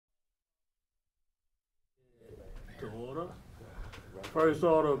order. First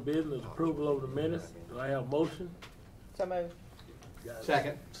order of business, approval of the minutes. Do I have a motion? So moved.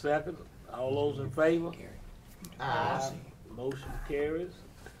 Second. Second. All those in favor? Aye. Motion carries.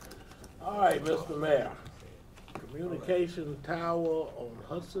 All right, Mr. Mayor. Communication tower on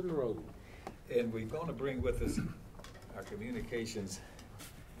Hudson Road. And we're going to bring with us our communications,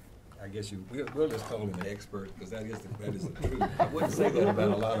 I guess we'll just call him an expert, because that is the truth. I wouldn't say that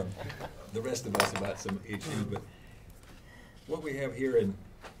about a lot of the rest of us about some issues, but what we have here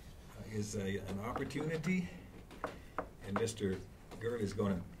is an opportunity, and Mr. Gurley is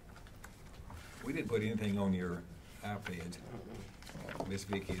going to, we didn't put anything on your iPad. Miss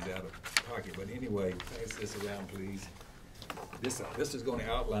Vicki is out of pocket, but anyway, pass this around, please. This is going to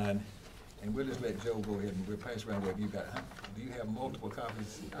outline, and we'll just let Joe go ahead and we'll pass around what you got. Do you have multiple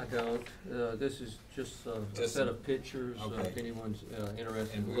copies? I don't. This is just a set of pictures. Okay. If anyone's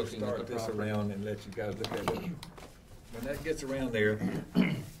interested And in we'll looking at start the this property. around and let you guys look at it. When that gets around there,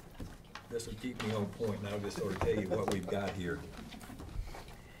 this will keep me on point, and I'll just sort of tell you what we've got here.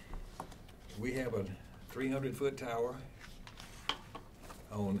 We have a 300-foot tower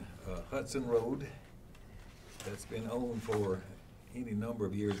on Hudson Road that's been owned for any number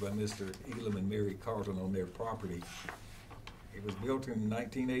of years by Mr. Elam and Mary Carlton on their property. It was built in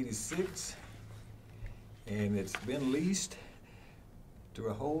 1986, and it's been leased to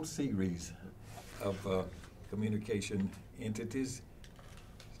a whole series of communication entities,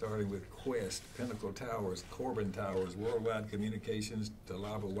 starting with Quest, Pinnacle Towers, Corbin Towers, Worldwide Communications,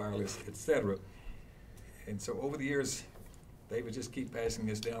 Talaba Wireless, etc. And so over the years, they would just keep passing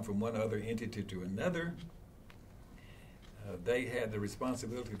this down from one other entity to another. They had the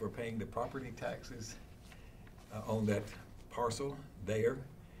responsibility for paying the property taxes on that parcel there.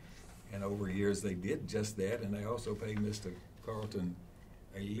 And over years, they did just that, and they also paid Mr. Carlton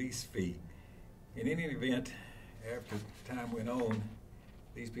a lease fee. In any event, after time went on,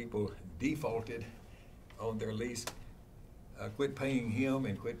 these people defaulted on their lease, quit paying him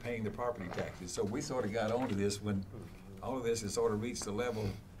and quit paying the property taxes. So we sort of got onto this when all of this has sort of reached the level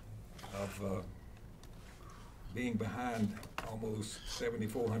of being behind almost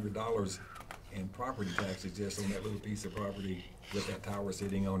 $7,400 in property taxes just on that little piece of property with that tower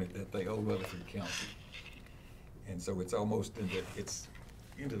sitting on it that they owe Rutherford County. And so it's almost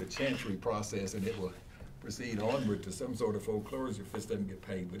into the chancery process, and it will proceed onward to some sort of foreclosure if this doesn't get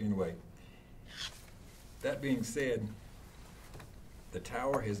paid. But anyway, that being said, the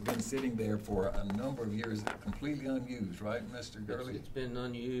tower has been sitting there for a number of years, completely unused, right, Mr. Gurley? It's been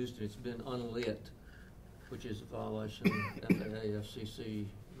unused, it's been unlit, which is a violation of FAA, FCC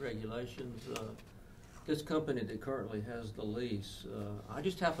regulations. This company that currently has the lease, I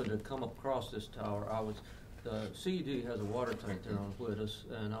just happened to come across this tower. The CED has a water tank there on Whittis,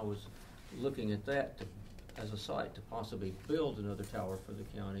 and I was looking at that as a site to possibly build another tower for the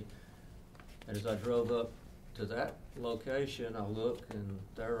county. And as I drove up to that location, I looked, and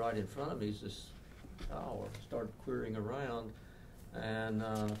there right in front of me is this tower. Started querying around, and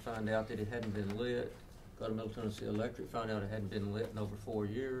found out that it hadn't been lit. Go to Middle Tennessee Electric, found out it hadn't been lit in over 4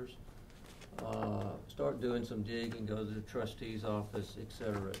 years. Start doing some digging, go to the trustee's office, et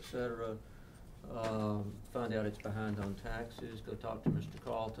cetera, et cetera. Find out it's behind on taxes. Go talk to Mr.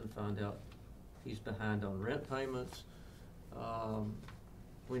 Carlton, find out he's behind on rent payments.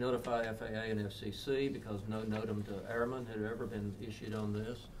 We notify FAA and FCC because no notum to airmen had ever been issued on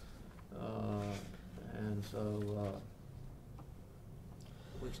this. And so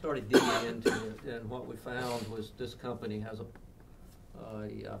we started digging into it, and what we found was this company has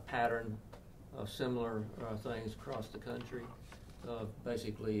a pattern of similar things across the country,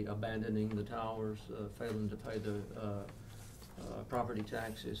 basically abandoning the towers, failing to pay the property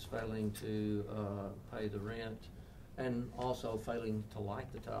taxes, failing to pay the rent, and also failing to light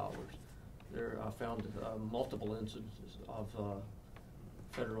the towers. I found multiple instances of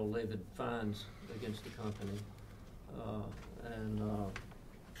federal levied fines against the company.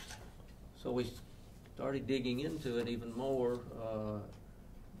 So we started digging into it even more.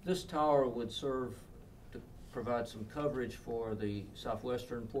 This tower would serve to provide some coverage for the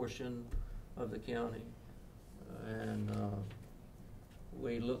southwestern portion of the county. And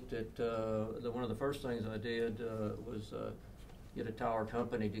we looked at, one of the first things I did was get a tower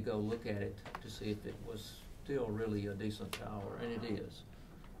company to go look at it to see if it was still really a decent tower, and it is.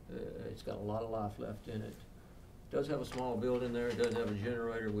 It's got a lot of life left in it. It does have a small building there, it does have a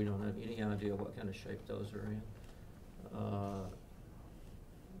generator. We don't have any idea what kind of shape those are in.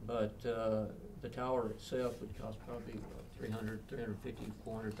 But the tower itself would cost probably $350,000,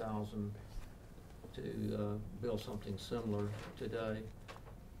 $400,000 to build something similar today.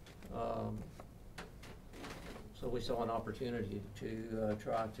 So we saw an opportunity to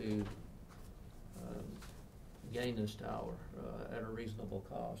try to gain this tower at a reasonable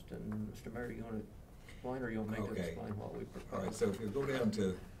cost. And Mr. Mayor, you want to explain, or you want me to Okay. explain what we propose? All right, so if you go down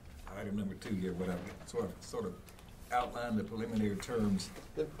to item number 2 here, what I've sort of outlined the preliminary terms.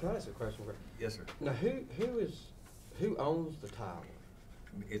 Can I ask a question? Yes, sir. Now, who owns the tower?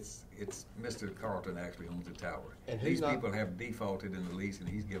 It's Mr. Carlton actually owns the tower. And These who's not- people have defaulted in the lease, and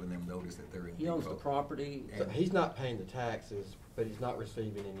he's given them notice that they're in He owns the default. property. So he's not paying the taxes, but he's not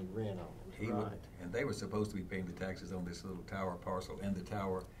receiving any rent on it. He would, Right. and they were supposed to be paying the taxes on this little tower parcel and the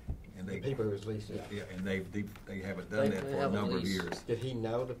tower, and The they. people who was leasing it. Yeah, and they haven't done They that for a have a number of lease. years. Did he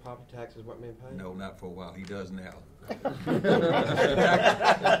know the property taxes weren't being paid? No, not for a while. He does now. The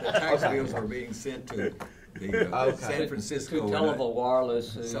tax bills are being sent to the Okay. San Francisco. To and, Televille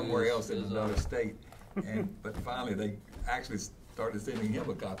Wireless. somewhere else in is, another state. But finally, they actually started sending him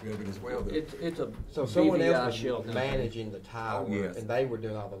a copy of it as well. It's a So someone BVI else shell was company. managing the tower, Oh, yes. and they were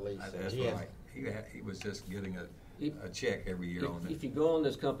doing all the leasing. That's He has- right. He was just getting If- a check every year on If it. you go on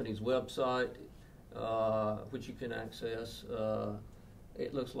this company's website, which you can access,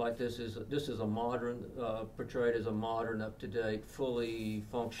 it looks like this is a modern, portrayed as a modern, up-to-date, fully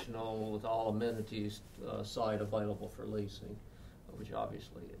functional, with all amenities, site available for leasing, which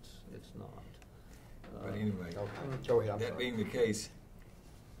obviously it's not. But anyway. Okay, go ahead, I'm That sorry. being the case,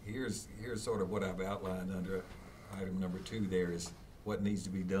 here's sort of what I've outlined under item number 2 there is what needs to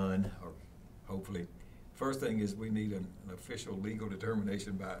be done, or hopefully. First thing is we need an official legal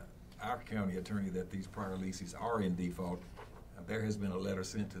determination by our county attorney that these prior leases are in default. There has been a letter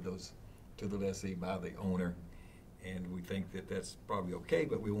sent to the lessee by the owner, and we think that that's probably okay,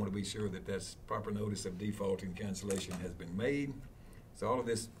 but we want to be sure that that's proper notice of default and cancellation has been made. So all of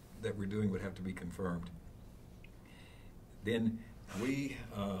this that we're doing would have to be confirmed. Then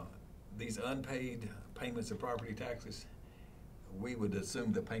these unpaid payments of property taxes, we would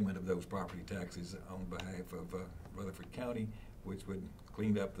assume the payment of those property taxes on behalf of Rutherford County, which would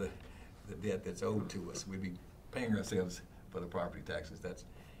clean up the debt that's owed to us. We'd be paying ourselves for the property taxes.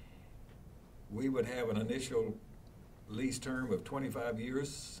 We would have an initial lease term of 25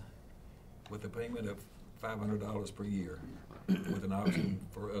 years with a payment of $500 per year, with an option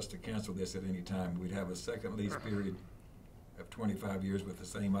for us to cancel this at any time. We'd have a second lease period of 25 years with the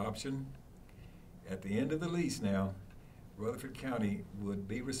same option. At the end of the lease now, Rutherford County would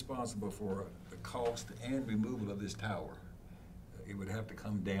be responsible for the cost and removal of this tower. It would have to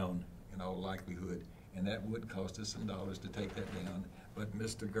come down in all likelihood, and that would cost us some dollars to take that down. But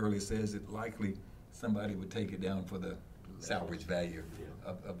Mr. Gurley says that likely somebody would take it down for the salvage value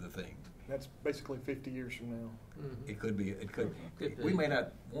of the thing. That's basically 50 years from now. Mhm. It could be, Could we be. may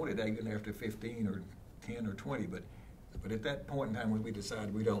not want it even after 15 or 10 or 20, but at that point in time when we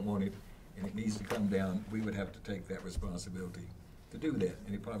decide we don't want it and it needs to come down, we would have to take that responsibility to do that.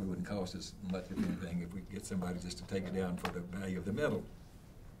 And it probably wouldn't cost us much, if anything, if we could get somebody just to take it down for the value of the metal.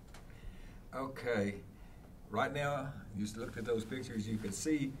 Okay, right now, you looked at those pictures, you could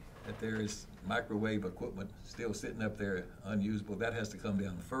see that there is microwave equipment still sitting up there unusable. That has to come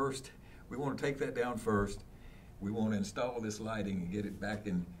down first. We want to take that down first. We want to install this lighting and get it back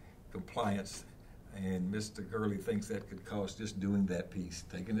in compliance. And Mr. Gurley thinks that could cost just doing that piece,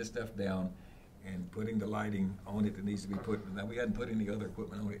 taking this stuff down and putting the lighting on it that needs to be put. Now, we hadn't put any other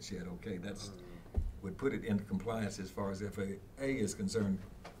equipment on it yet, okay? Would put it into compliance as far as FAA is concerned,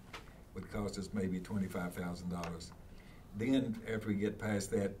 would cost us maybe $25,000. Then, after we get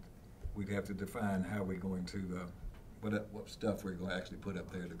past that, we'd have to define how we're going to, what stuff we're going to actually put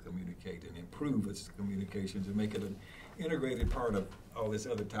up there to communicate and improve its communications and make it an integrated part of all this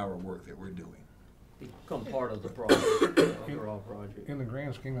other tower work that we're doing. Become part of the project, overall project. In the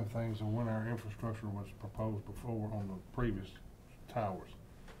grand scheme of things, and when our infrastructure was proposed before on the previous towers,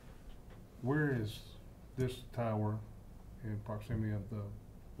 where is this tower in proximity of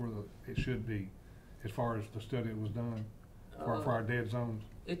it should be, as far as the study that was done for our dead zones?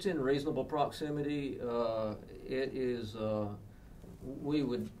 It's in reasonable proximity. It is, we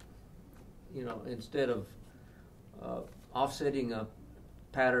would, instead of offsetting a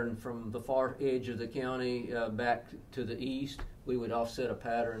pattern from the far edge of the county back to the east, we would offset a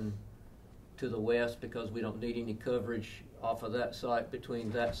pattern to the west, because we don't need any coverage off of that site, between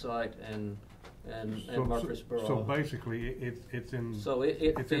that site and Murfreesboro. So basically, it's in, So it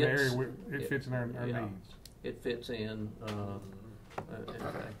it's in the area fits. where it fits in our Yeah. needs. It fits in. In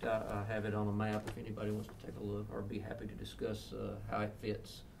fact, I have it on a map if anybody wants to take a look, or be happy to discuss how it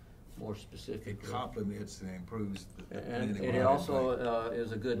fits more specifically. It complements and improves the And planning it we're also having.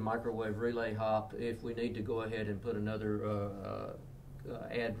 is a good microwave relay hop if we need to go ahead and put another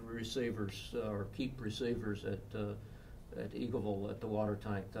add receivers or keep receivers at Eagleville at the water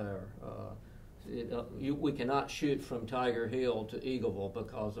tank there. We cannot shoot from Tiger Hill to Eagleville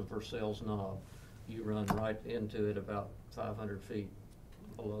because of Versailles Knob. You run right into it about 500 feet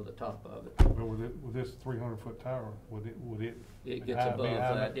below the top of it. But with this 300-foot tower, would it? It gets be above high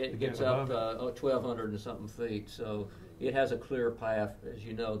that. enough It to gets get up above? 1,200 and something feet. So it has a clear path, as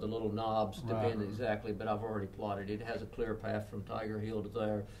you know. The little knobs Right. depend exactly, but I've already plotted. It has a clear path from Tiger Hill to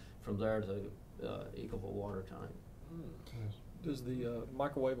there, from there to Eagleville water tank. Yes. Does the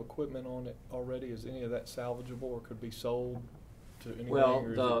microwave equipment on it already, is any of that salvageable or could be sold to anything? Well,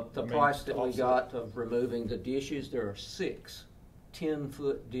 or is the it, price that we offset? got of removing the dishes, there are 6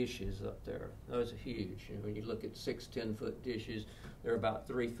 10-foot dishes up there. Those are huge. You know, when you look at 6 10-foot dishes, they're about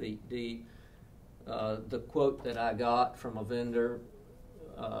 3 feet deep. The quote that I got from a vendor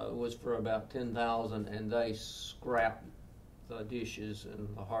was for about $10,000, and they scrapped the dishes and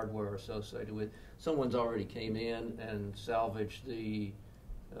the hardware associated with. Someone's already came in and salvaged the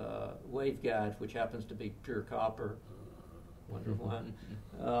waveguide, which happens to be pure copper. Wonder why.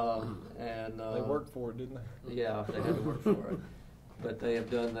 They worked for it, didn't they? Yeah, they had to work for it. But they have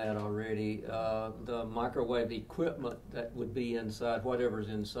done that already. The microwave equipment that would be inside, whatever's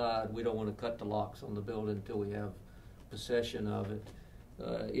inside, we don't want to cut the locks on the building until we have possession of it.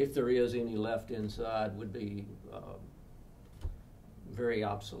 If there is any left inside, would be very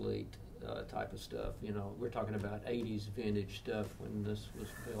obsolete type of stuff. You know, we're talking about 80s vintage stuff when this was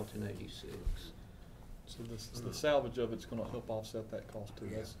built in 86. So the salvage of it's gonna help offset that cost too.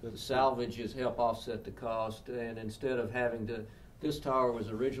 The salvage is help offset the cost, and instead of having to, this tower was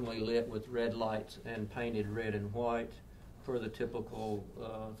originally lit with red lights and painted red and white for the typical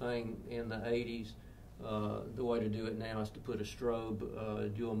thing in the 80s. The way to do it now is to put a strobe,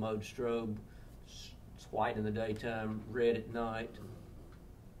 dual mode strobe. It's white in the daytime, red at night.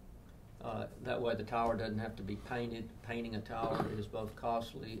 That way the tower doesn't have to be painted. Painting a tower is both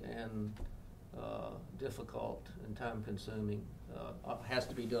costly and difficult and time consuming. Has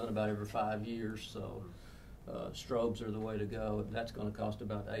to be done about every 5 years, so strobes are the way to go. That's going to cost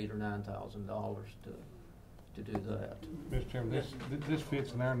about $8,000 or $9,000 to do that. Mr. Chairman, this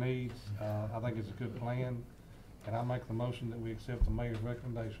fits in our needs. I think it's a good plan, and I make the motion that we accept the mayor's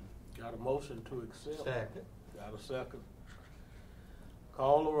recommendation. Got a motion to accept? Second. Got a second.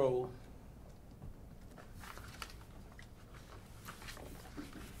 Call the roll.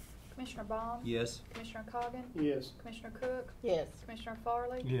 Commissioner Baum? Yes. Commissioner Coggin? Yes. Commissioner Cook? Yes. Commissioner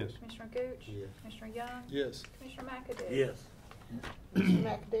Farley? Yes. Commissioner Gooch? Yes. Commissioner Young? Yes. Commissioner McAdoo? Yes, Mr.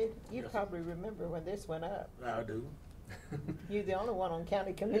 McAdoo, you Yes. probably remember when this went up. I do. You're the only one on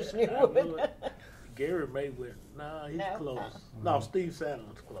county commission I who would. knew it. Gary May went, nah, he's No. close. No, Steve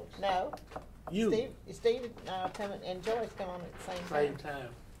Sandler's close. No, You, Steve come and Joyce come on at the same same time. time.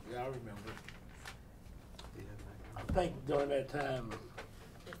 Yeah, I remember. I think during that time,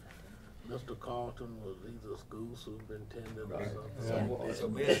 Mr. Carlton was either school superintendent or Okay. something. So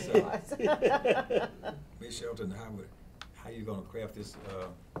Ms. Shelton, how you gonna craft this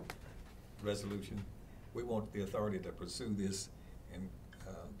resolution? We want the authority to pursue this and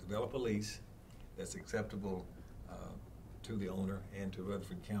develop a lease that's acceptable to the owner and to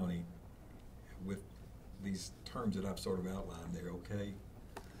Rutherford County with these terms that I've sort of outlined there, okay?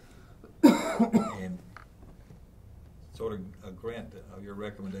 And sort of grant your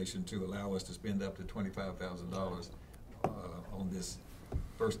recommendation to allow us to spend up to $25,000 on this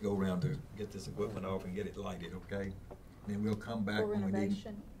first go-round to get this equipment off and get it lighted, okay? Then we'll come back For when we need.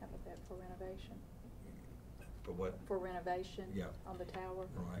 renovation, how about that, for renovation? For what? For renovation? Yeah. On the tower?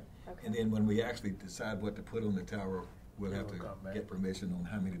 Right. Okay. And then when we actually decide what to put on the tower, we'll have to We'll come back. get permission on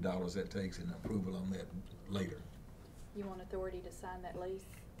how many dollars that takes and approval on that later. You want authority to sign that lease?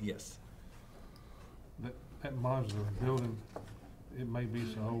 Yes. That modular building, it may be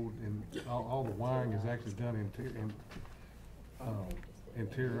so old, and all the wiring is actually done interior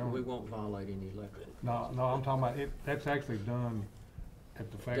We only. won't violate any electrical. No, I'm talking about it, that's actually done at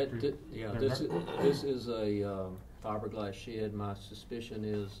the factory. Yeah, They're this is a fiberglass shed. My suspicion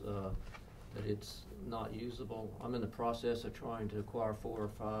is that it's not usable. I'm in the process of trying to acquire 4 or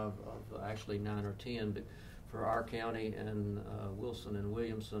 5 of actually 9 or 10, but for our county and Wilson and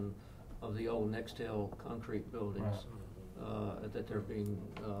Williamson of the old Nextel concrete buildings that they're being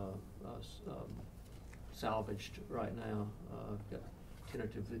salvaged right now. Got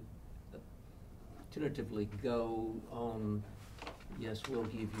tentatively go on. Yes, we'll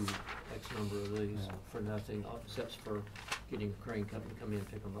give you X number of these for nothing, except for getting a crane company to come in and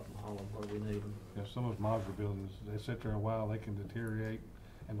pick them up and haul them where we need them. Yeah, some of those modular buildings, they sit there a while, they can deteriorate,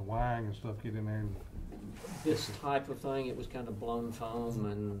 and the wiring and stuff get in there and This type of thing, it was kind of blown foam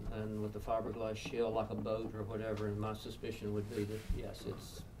and with the fiberglass shell like a boat or whatever, and my suspicion would be that, yes,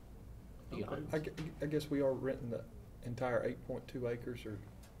 it's beyond. I guess we are renting the entire 8.2 acres, or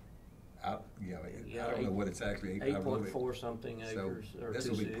I don't know what it's actually. 8.4 something acres, or This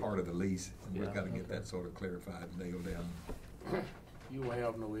will be 2.6. part of the lease, and we've Yeah. got to get that sort of clarified and nailed down. You will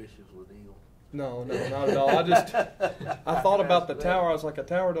have no issues with Eagle. no, not at all. I thought about the tower. I was like, a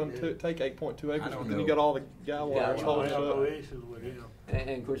tower doesn't take 8.2 acres, don't but then you know. got all the guy wires Yeah, You will holding have it no up. issues with him. And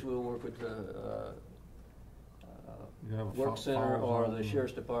of course, we'll work with the you have a work center fall or zone. the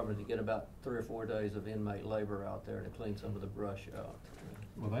sheriff's department to get about 3 or 4 days of inmate labor out there to clean some of the brush out.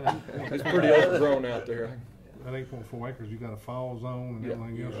 Well, that It's pretty overgrown out there. that 8.4 acres, you got a fall zone and Yeah.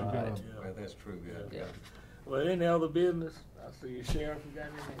 everything else, you Right. got Well, that's true, yeah. Yeah. Well, any other business? I see you, Sheriff, you got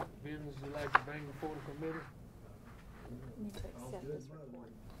any business you'd like to bring before the committee? Need to accept this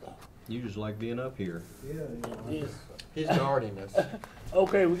report. You just like being up here. Yes. He's guarding us.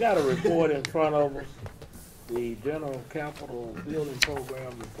 Okay, we got a report in front of us, the General Capital Building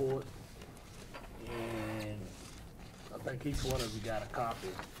Program report. And I think each one of you got a copy.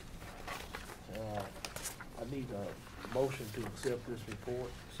 I need a motion to accept this report.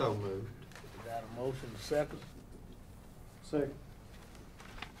 So moved. We got a motion, second. Second.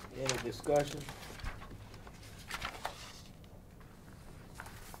 Any discussion?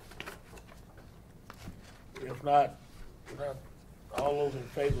 If not, all those in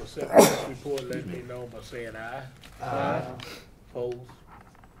favor of accepting this report, let me know by saying aye. Aye. Opposed?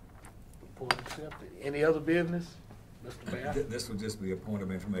 Report accepted. Any other business? Mr. Mayor? This will just be a point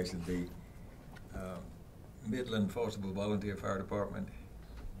of information. The Midland Forcible Volunteer Fire Department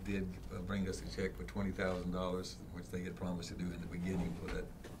did bring us a check for $20,000, which they had promised to do in the beginning for that,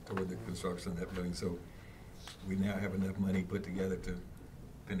 toward the construction of that building. So we now have enough money put together to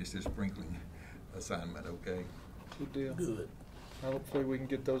finish this sprinkling assignment, okay? Good deal. Good. Hopefully we can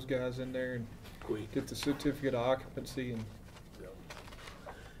get those guys in there and Quick. get the certificate of occupancy and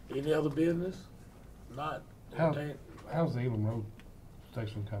Any other business? Not. How's the Elam Road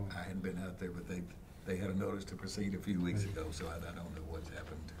station coming? I hadn't been out there, but they had a notice to proceed a few weeks ago, so I don't know what's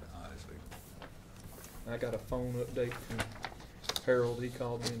happened, honestly. I got a phone update from Harold. He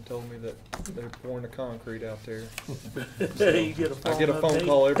called me and told me that they're pouring the concrete out there. You get a phone I get a phone update?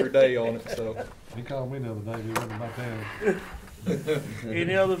 call every day on it, so. He called me the other day, he wasn't about that.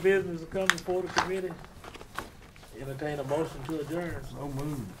 Any other business to come before the committee? Entertain a motion to adjourn. So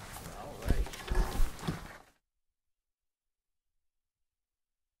moved.